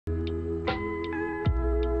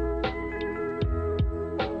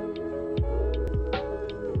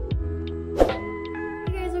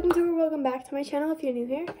back to my channel if you're new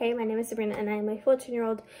here. Hey, my name is Sabrina and I am a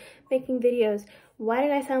 14-year-old making videos. Why did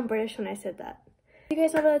I sound British when I said that? You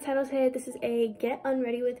guys saw by the title today, this is a get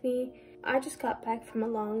unready with me. I just got back from a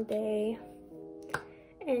long day.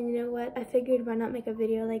 And you know what? I figured why not make a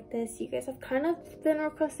video like this. You guys have kind of been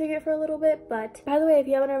requesting it for a little bit. But by the way, if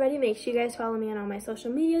you haven't already, make sure you guys follow me on all my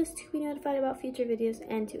social medias to be notified about future videos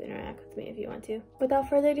and to interact with me if you want to. Without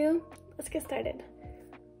further ado, let's get started.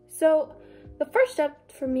 So the first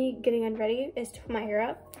step for me getting unready is to put my hair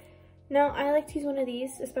up. Now, I like to use one of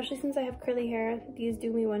these, especially since I have curly hair. These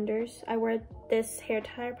do me wonders. I wear this hair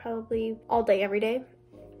tie probably all day, every day.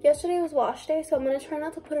 Yesterday was wash day, so I'm going to try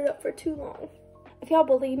not to put it up for too long. If y'all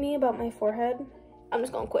believe me about my forehead, I'm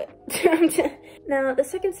just gonna quit. Now, the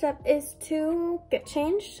second step is to get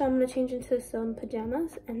changed. So I'm gonna change into some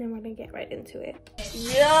pajamas and then we're gonna get right into it.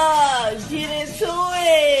 Yeah, get into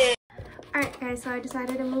it! Alright guys, so I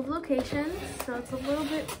decided to move locations so it's a little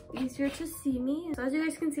bit easier to see me. So as you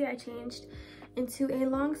guys can see, I changed into a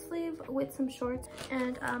long sleeve with some shorts.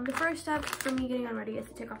 And the first step for me getting unready is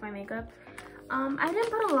to take off my makeup. I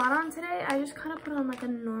didn't put a lot on today. I just kind of put on like a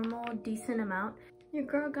normal, decent amount. Your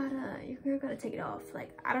girl gotta take it off.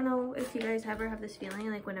 Like, I don't know if you guys ever have this feeling,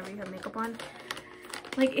 like whenever you have makeup on,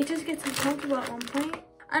 like it just gets uncomfortable at one point.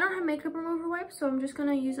 I don't have makeup remover wipes, so I'm just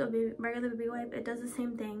gonna use a regular baby wipe. It does the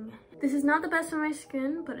same thing. This is not the best for my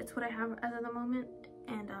skin, but it's what I have as of the moment,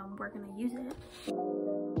 and we're gonna use it.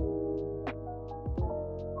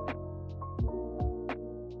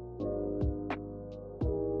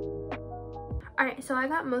 Alright, so I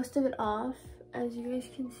got most of it off. As you guys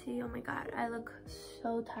can see, oh my god, I look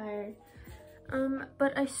so tired.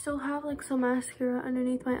 But I still have like some mascara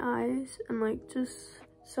underneath my eyes and like just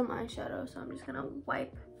some eyeshadow. So I'm just gonna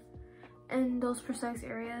wipe in those precise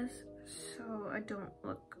areas so I don't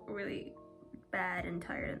look really bad and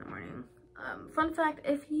tired in the morning. Fun fact,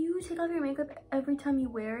 if you take off your makeup every time you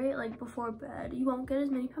wear it, like before bed, you won't get as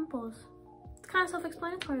many pimples. It's kind of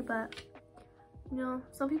self-explanatory, but you know,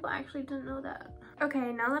 some people actually didn't know that.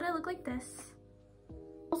 Okay, now that I look like this,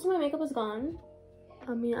 most of my makeup is gone.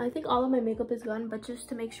 I mean, I think all of my makeup is gone, but just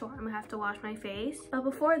to make sure, I'm gonna have to wash my face. But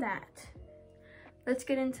before that, let's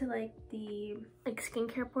get into like the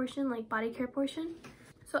skincare portion, like body care portion.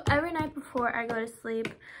 So every night before I go to sleep,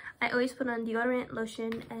 I always put on deodorant,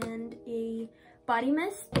 lotion, and a body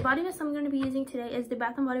mist. The body mist I'm gonna be using today is the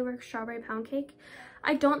Bath & Body Works Strawberry Pound Cake.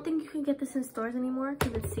 I don't think you can get this in stores anymore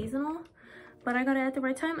because it's seasonal, but I got it at the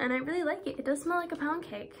right time and I really like it. It does smell like a pound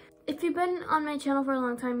cake. If you've been on my channel for a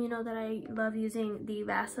long time, you know that I love using the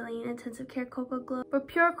Vaseline Intensive Care Cocoa Glow for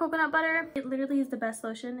pure coconut butter. It literally is the best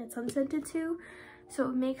lotion. It's unscented too, so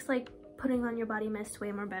it makes like putting on your body mist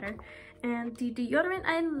way more better. And the deodorant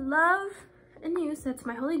I love and use, that's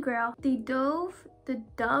my holy grail, the Dove,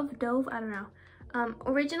 I don't know,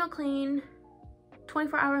 Original Clean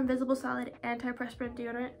 24-hour invisible solid antiperspirant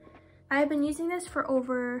deodorant. I have been using this for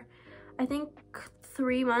over, I think,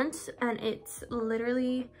 3 months, and it's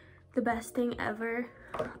literally the best thing ever.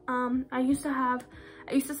 I used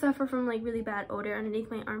to suffer from like really bad odor underneath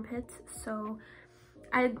my armpits, so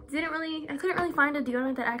I couldn't really find a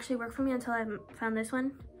deodorant that actually worked for me until I found this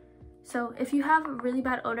one. So if you have really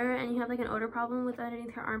bad odor and you have like an odor problem with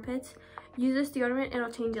underneath your armpits, use this deodorant. It'll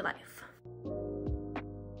change your life.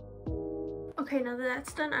 Okay, now that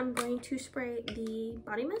that's done, I'm going to spray the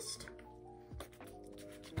body mist.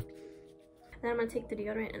 Then I'm gonna take the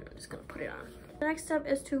deodorant and I'm just gonna put it on. The next step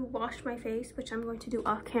is to wash my face, which I'm going to do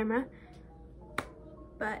off camera.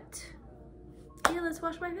 But yeah, let's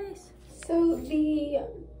wash my face. So the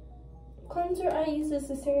cleanser I use is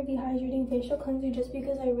the CeraVe Hydrating Facial Cleanser just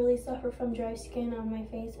because I really suffer from dry skin on my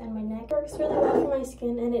face and my neck. It works really well for my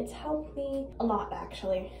skin and it's helped me a lot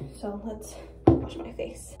actually. So let's wash my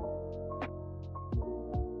face.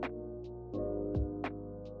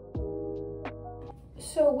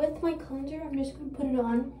 So with my cleanser, I'm just going to put it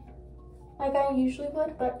on like I usually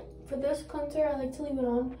would, but for this cleanser, I like to leave it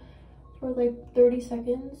on for like 30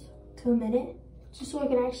 seconds to a minute, just so it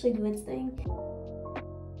can actually do its thing.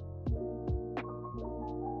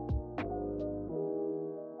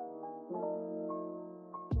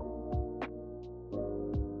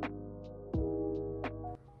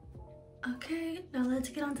 Okay, now let's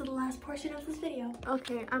get on to the last portion of this video.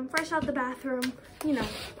 Okay, I'm fresh out the bathroom, you know,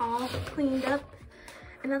 all cleaned up.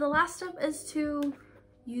 And now the last step is to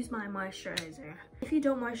use my moisturizer. If you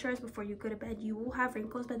don't moisturize before you go to bed, you will have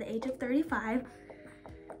wrinkles by the age of 35.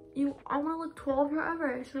 I want to look 12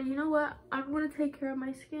 forever. So you know what? I'm going to take care of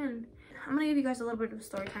my skin. I'm going to give you guys a little bit of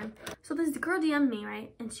story time. So this girl DM'd me,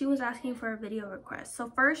 right? And she was asking for a video request.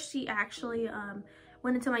 So first she actually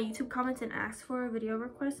went into my YouTube comments and asked for a video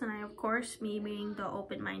request, and I, of course, me being the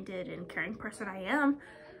open-minded and caring person I am,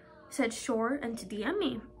 said sure and to DM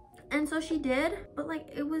me. And so she did, but like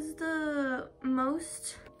it was the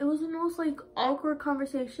most like awkward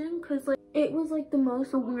conversation, because like it was like the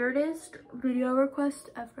most weirdest video request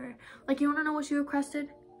ever. Like, you want to know what she requested?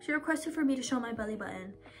 She requested for me to show my belly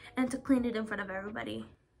button and to clean it in front of everybody.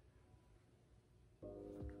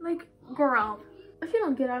 Like, girl, if you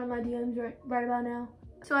don't get out of my DMs right about now.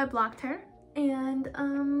 So I blocked her and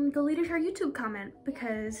deleted her YouTube comment,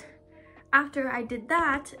 because after I did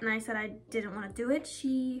that and I said I didn't want to do it,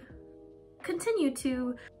 she continued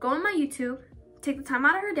to go on my YouTube, take the time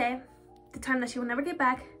out of her day, the time that she will never get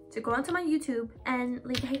back, to go onto my YouTube and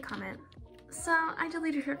leave a hate comment. So I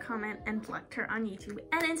deleted her comment and blocked her on YouTube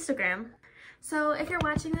and Instagram. So if you're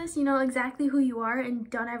watching this, you know exactly who you are, and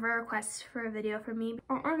don't ever request for a video from me.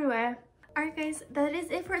 Anyway, alright guys, that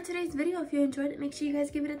is it for today's video. If you enjoyed it, make sure you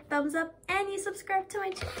guys give it a thumbs up and you subscribe to my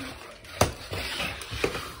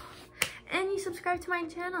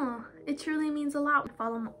channel. It truly means a lot.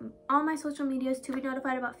 Follow all my social medias to be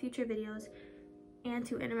notified about future videos and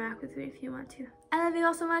to interact with me if you want to. I love you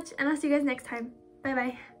all so much, and I'll see you guys next time. Bye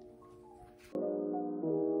bye.